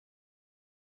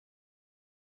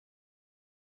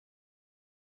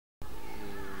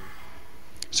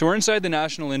So we're inside the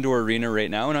National Indoor Arena right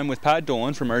now, and I'm with Pat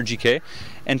Dolan from RGK.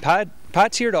 And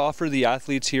Pat's here to offer the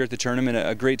athletes here at the tournament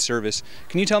a great service.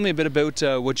 Can you tell me a bit about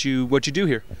what you do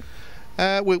here?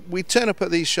 We turn up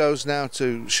at these shows now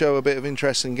to show a bit of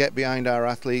interest and get behind our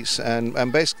athletes, and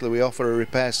basically we offer a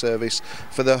repair service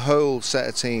for the whole set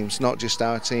of teams, not just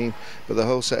our team, but the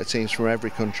whole set of teams from every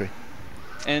country.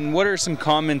 And what are some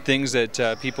common things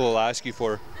that people will ask you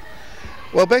for?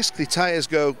 Well, basically tyres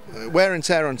go, wear and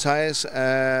tear on tyres,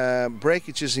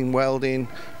 breakages in welding,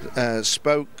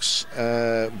 spokes,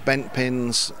 bent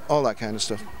pins, all that kind of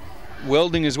stuff.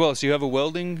 Welding as well. So you have a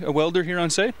welder here on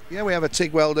site? Yeah, we have a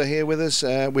TIG welder here with us.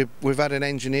 We've had an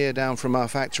engineer down from our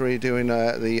factory doing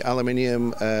the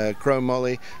aluminium, chrome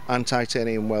moly and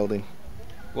titanium welding.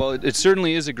 Well, it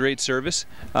certainly is a great service.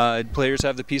 Players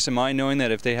have the peace of mind knowing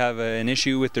that if they have an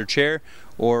issue with their chair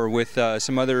or with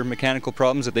some other mechanical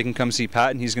problems, that they can come see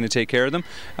Pat and he's going to take care of them.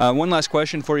 One last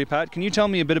question for you, Pat. Can you tell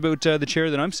me a bit about the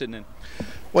chair that I'm sitting in?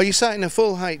 Well, you're sat in a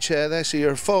full height chair there, so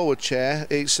you're a forward chair.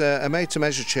 It's a made to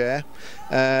measure chair,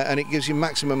 and it gives you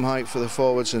maximum height for the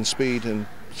forwards and speed and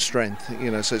strength,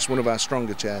 you know, so it's one of our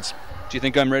stronger chairs. Do you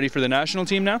think I'm ready for the national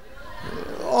team now?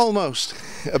 Almost.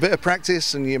 A bit of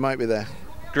practice and you might be there.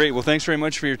 Great, well thanks very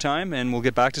much for your time, and we'll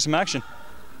get back to some action.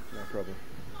 No problem.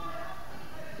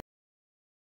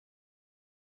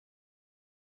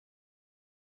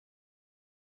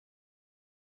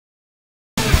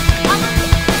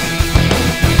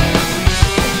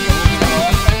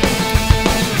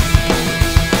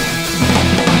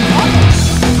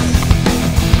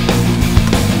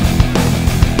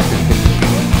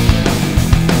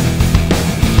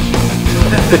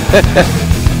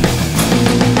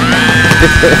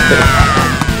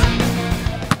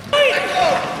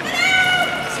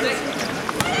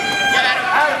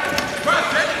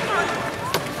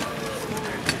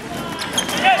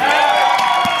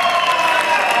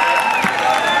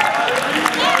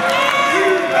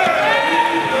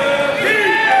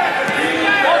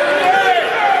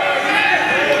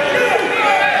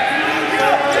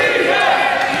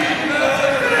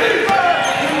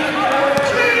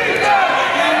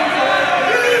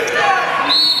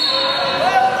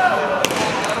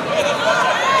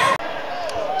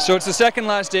 So it's the second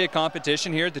last day of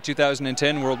competition here at the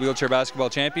 2010 World Wheelchair Basketball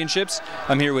Championships.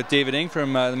 I'm here with David Eng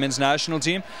from the men's national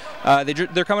team.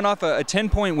 They're coming off a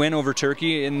 10-point win over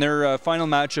Turkey in their final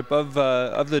matchup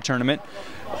of the tournament.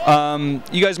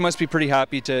 You guys must be pretty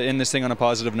happy to end this thing on a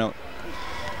positive note.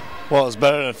 Well, it's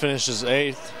better than finish as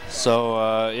 8th,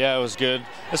 so yeah, it was good.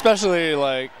 Especially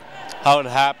like how it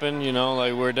happened, you know,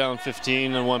 like we're down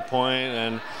 15 at one point,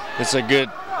 and it's a good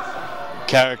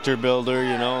character builder,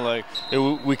 you know, like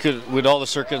we could, with all the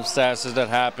circumstances that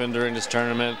happened during this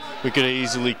tournament, we could have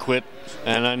easily quit,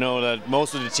 and I know that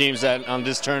most of the teams that on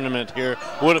this tournament here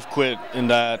would have quit in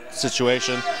that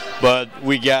situation, but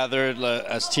we gathered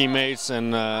as teammates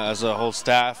and as a whole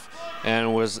staff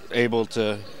and was able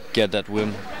to get that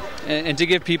win. And to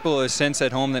give people a sense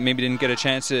at home that maybe didn't get a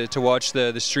chance to watch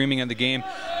the streaming of the game,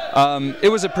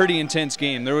 it was a pretty intense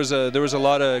game. There was a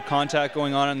lot of contact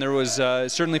going on, and there was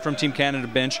certainly from Team Canada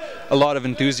bench a lot of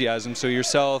enthusiasm. So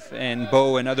yourself and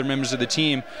Bo and other members of the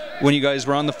team, when you guys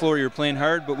were on the floor, you were playing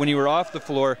hard, but when you were off the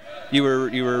floor, you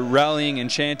were rallying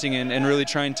and chanting and really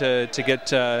trying to get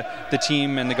the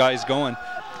team and the guys going.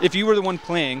 If you were the one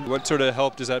playing, what sort of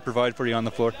help does that provide for you on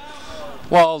the floor?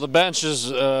 Well, the bench is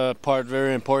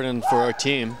very important for our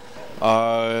team.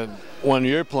 When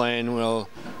you're playing, well,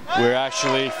 we're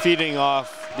actually feeding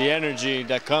off the energy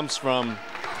that comes from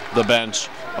the bench.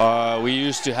 We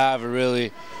used to have a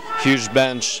really huge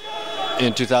bench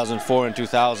in 2004 and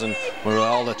 2000 with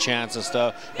all the chants and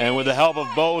stuff, and with the help of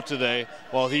Bo today,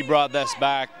 well, he brought this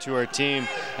back to our team,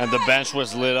 and the bench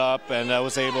was lit up, and I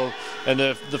was able, and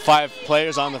the 5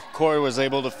 players on the court was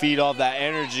able to feed off that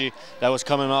energy that was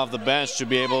coming off the bench to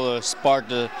be able to spark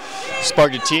the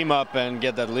team up and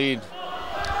get that lead.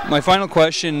 My final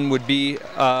question would be,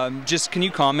 just can you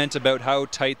comment about how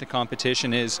tight the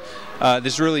competition is?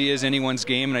 This really is anyone's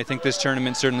game, and I think this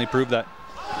tournament certainly proved that.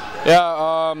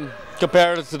 Yeah,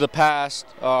 compared to the past,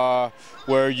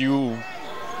 where you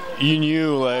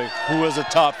knew like who was the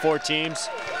top 4 teams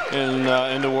in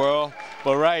the world,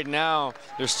 but right now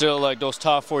there's still like those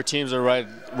top 4 teams are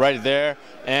right there,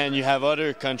 and you have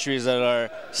other countries that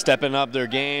are stepping up their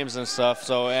games and stuff.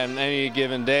 So on any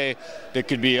given day, there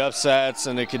could be upsets,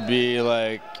 and it could be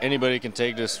like anybody can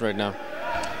take this right now.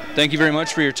 Thank you very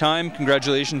much for your time.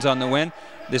 Congratulations on the win.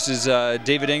 This is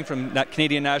David Eng from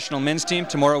Canadian National Men's Team.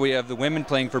 Tomorrow we have the women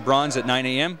playing for bronze at 9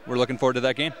 a.m. We're looking forward to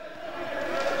that game.